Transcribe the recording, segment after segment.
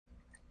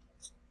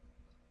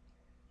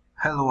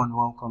Hello and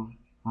welcome.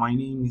 My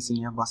name is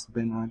Inyabas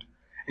Bernard,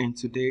 and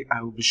today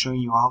I will be showing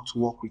you how to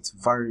work with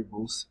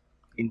variables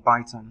in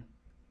Python.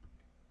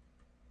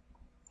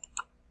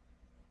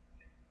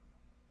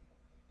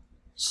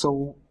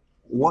 So,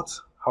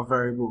 what are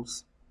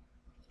variables?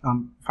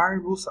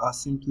 Variables are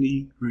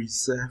simply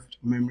reserved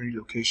memory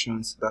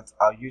locations that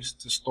are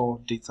used to store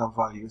data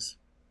values.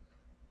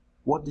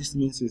 What this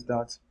means is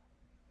that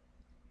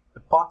a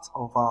part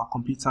of our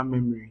computer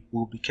memory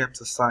will be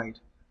kept aside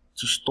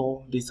to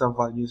store data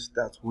values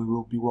that we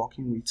will be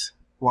working with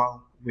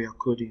while we are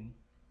coding.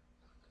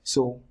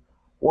 So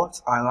what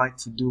I like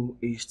to do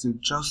is to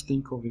just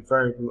think of a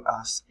variable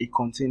as a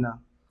container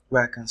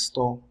where I can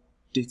store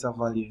data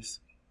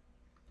values.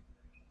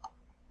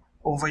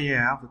 Over here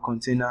I have a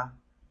container,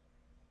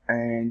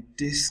 and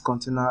this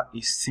container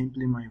is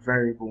simply my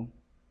variable,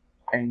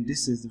 and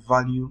this is the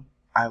value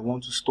I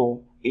want to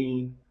store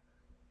in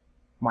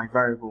my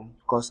variable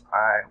because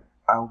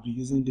I'll be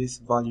using this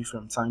value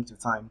from time to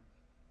time.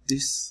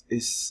 This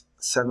is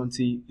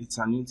 70, it's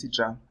an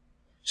integer,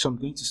 so I'm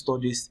going to store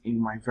this in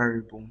my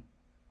variable.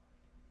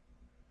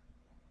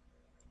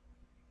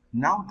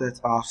 Now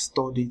that I've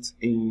stored it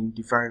in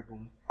the variable,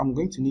 I'm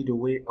going to need a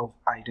way of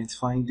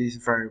identifying this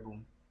variable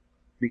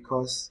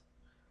because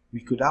we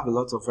could have a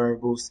lot of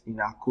variables in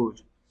our code.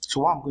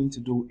 So what I'm going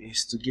to do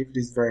is to give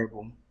this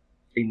variable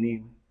a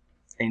name,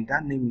 and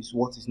that name is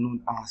what is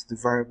known as the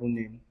variable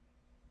name.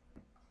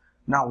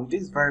 Now with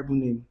this variable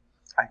name,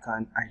 I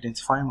can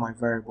identify my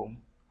variable.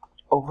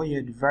 Over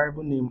here, the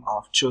variable name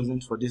I've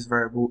chosen for this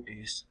variable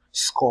is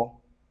score.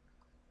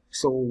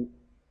 So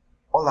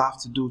all I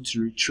have to do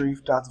to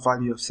retrieve that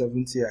value of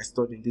 70 I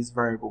stored in this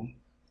variable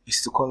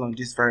is to call on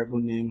this variable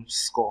name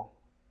score.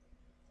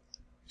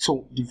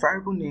 So the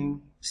variable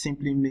name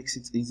simply makes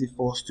it easy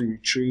for us to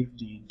retrieve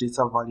the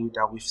data value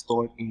that we've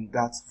stored in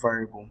that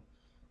variable.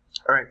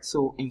 Alright,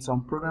 so in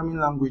some programming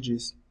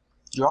languages,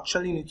 you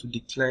actually need to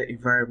declare a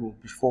variable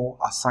before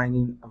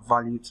assigning a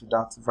value to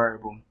that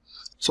variable.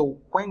 So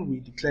when we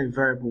declare a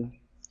variable,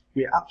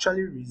 we're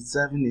actually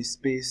reserving a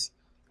space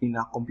in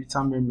our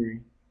computer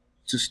memory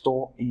to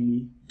store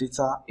a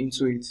data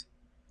into it,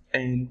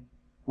 and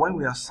when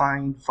we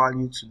assign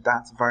value to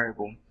that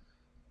variable,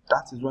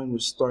 that is when we're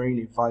storing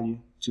a value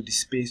to the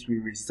space we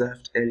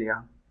reserved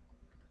earlier.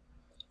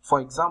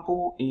 For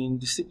example, in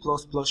the C++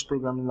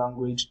 programming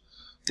language,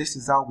 this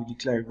is how we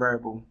declare a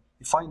variable.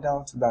 You find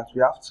out that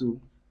we have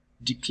to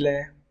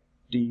declare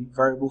the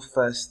variable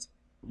first,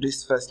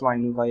 this first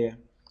line over here,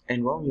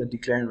 and when we are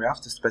declaring, we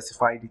have to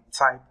specify the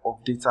type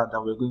of data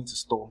that we're going to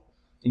store.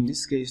 In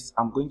this case,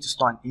 I'm going to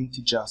store an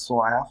integer, so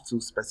I have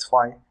to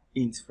specify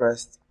int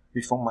first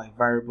before my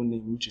variable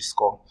name, which is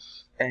score.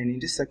 And in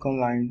this second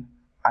line,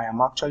 I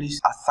am actually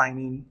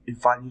assigning a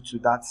value to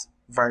that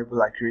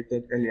variable I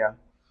created earlier.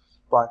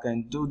 But I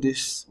can do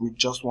this with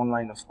just one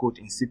line of code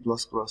in C++,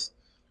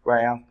 where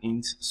I have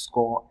int,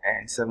 score,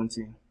 and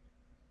 17.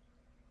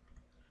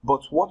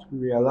 But what we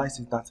realize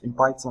is that in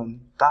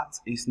Python, that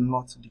is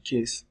not the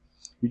case.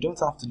 We don't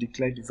have to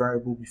declare the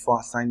variable before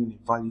assigning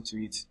a value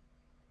to it.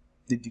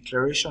 The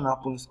declaration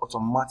happens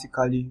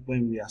automatically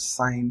when we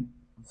assign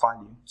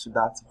value to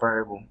that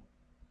variable.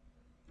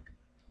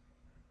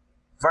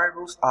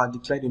 Variables are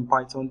declared in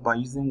Python by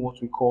using what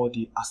we call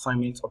the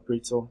assignment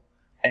operator,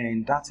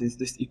 and that is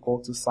this equal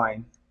to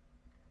sign.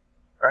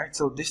 Right,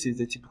 so this is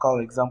a typical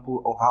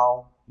example of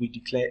how we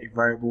declare a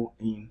variable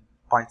in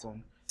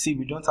Python. See,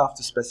 we don't have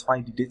to specify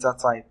the data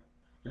type.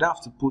 We don't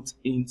have to put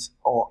int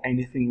or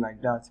anything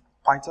like that.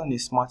 Python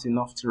is smart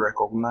enough to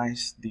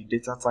recognize the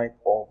data type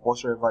of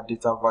whatever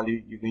data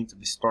value you're going to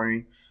be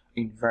storing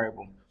in the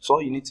variable. So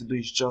all you need to do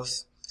is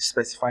just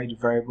specify the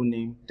variable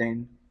name,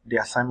 then the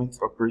assignment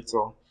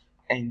operator,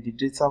 and the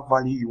data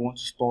value you want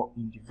to store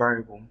in the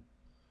variable.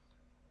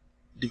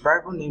 The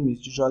variable name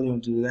is usually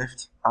on the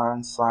left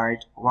hand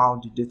side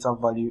while the data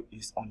value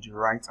is on the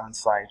right hand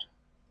side.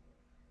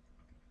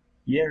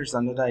 Here is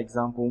another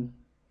example.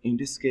 In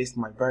this case,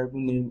 my variable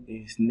name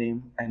is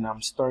name and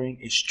I'm storing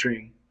a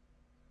string.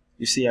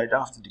 You see, I don't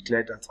have to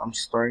declare that I'm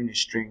storing a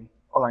string.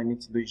 All I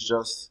need to do is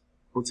just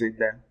put it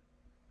there.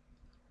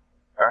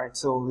 Alright,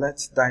 so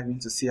let's dive in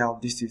to see how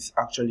this is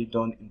actually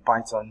done in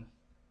Python.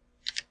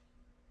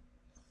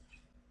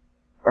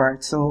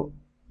 Alright, so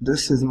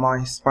this is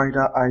my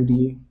Spider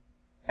IDE,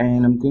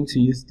 and I'm going to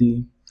use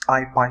the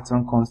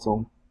IPython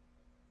console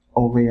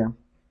over here.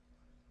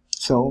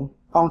 So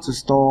I want to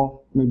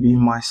store maybe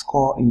my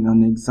score in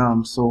an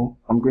exam, so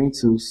I'm going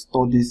to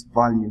store this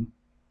value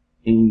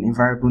in a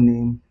variable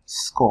name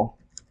score,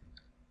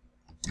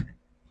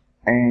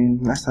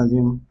 and let's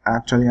assume I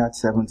actually had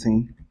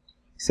 70.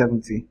 So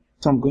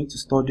I'm going to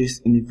store this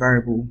in a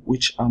variable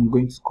which I'm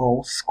going to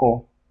call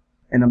score,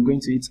 and I'm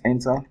going to hit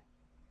enter.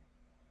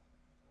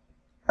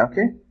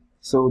 Okay,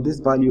 so this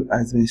value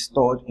has been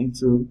stored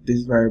into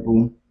this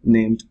variable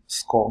named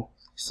score.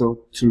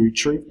 So to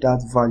retrieve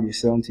that value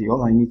 70,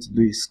 all I need to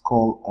do is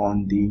call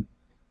on the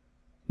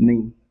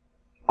name,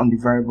 on the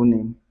variable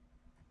name.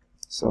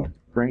 So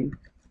print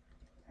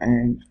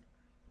and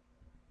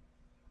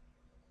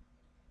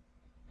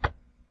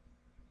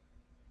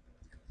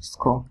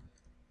score,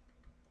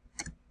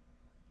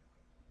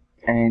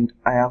 and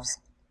I have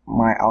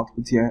my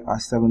output here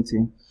as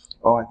 70,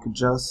 or I could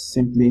just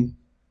simply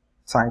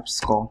type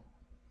score,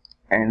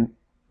 and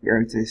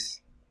here it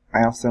is. I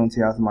have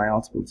 70 as my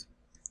output.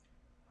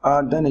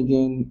 Then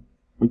again,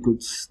 we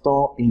could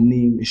store a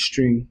name, a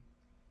string,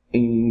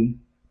 in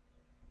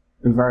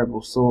a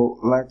variable. So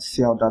let's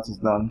see how that is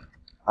done.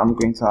 I'm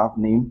going to have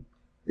name.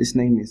 This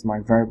name is my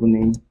variable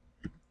name,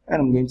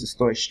 and I'm going to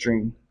store a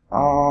string.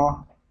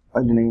 What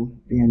the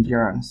name? The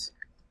endurance.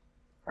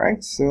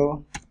 Right.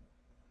 So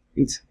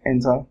hit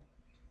enter.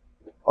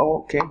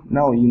 Okay.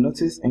 Now you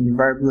notice in the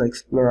variable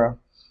explorer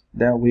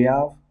that we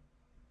have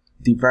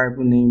the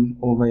variable name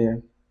over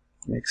here.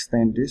 Let me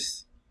extend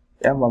this.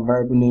 We have a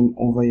variable name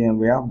over here, and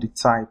we have the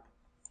type,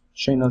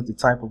 showing us the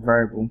type of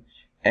variable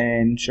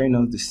and showing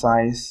us the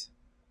size.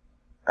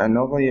 And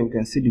over here we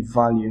can see the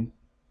value.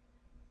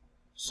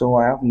 So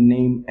I have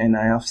name and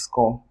I have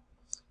score.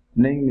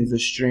 Name is a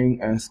string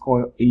and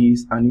score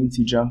is an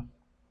integer.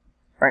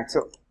 Right,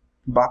 so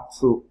back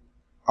to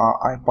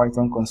our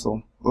IPython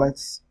console.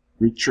 Let's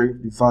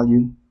retrieve the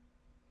value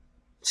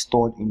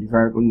stored in the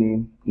variable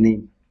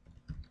name.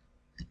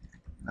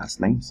 That's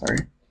name,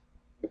 sorry.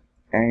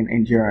 And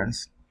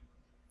endurance.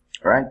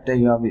 Right, there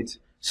you have it.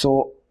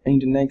 So in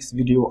the next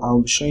video,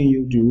 I'll be showing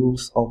you the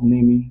rules of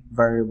naming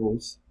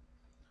variables.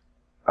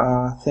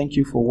 Thank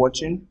you for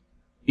watching.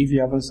 If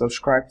you haven't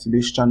subscribed to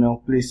this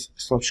channel, please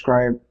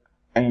subscribe,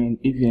 and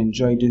if you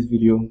enjoyed this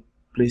video,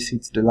 please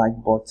hit the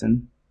like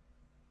button.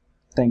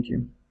 Thank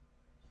you.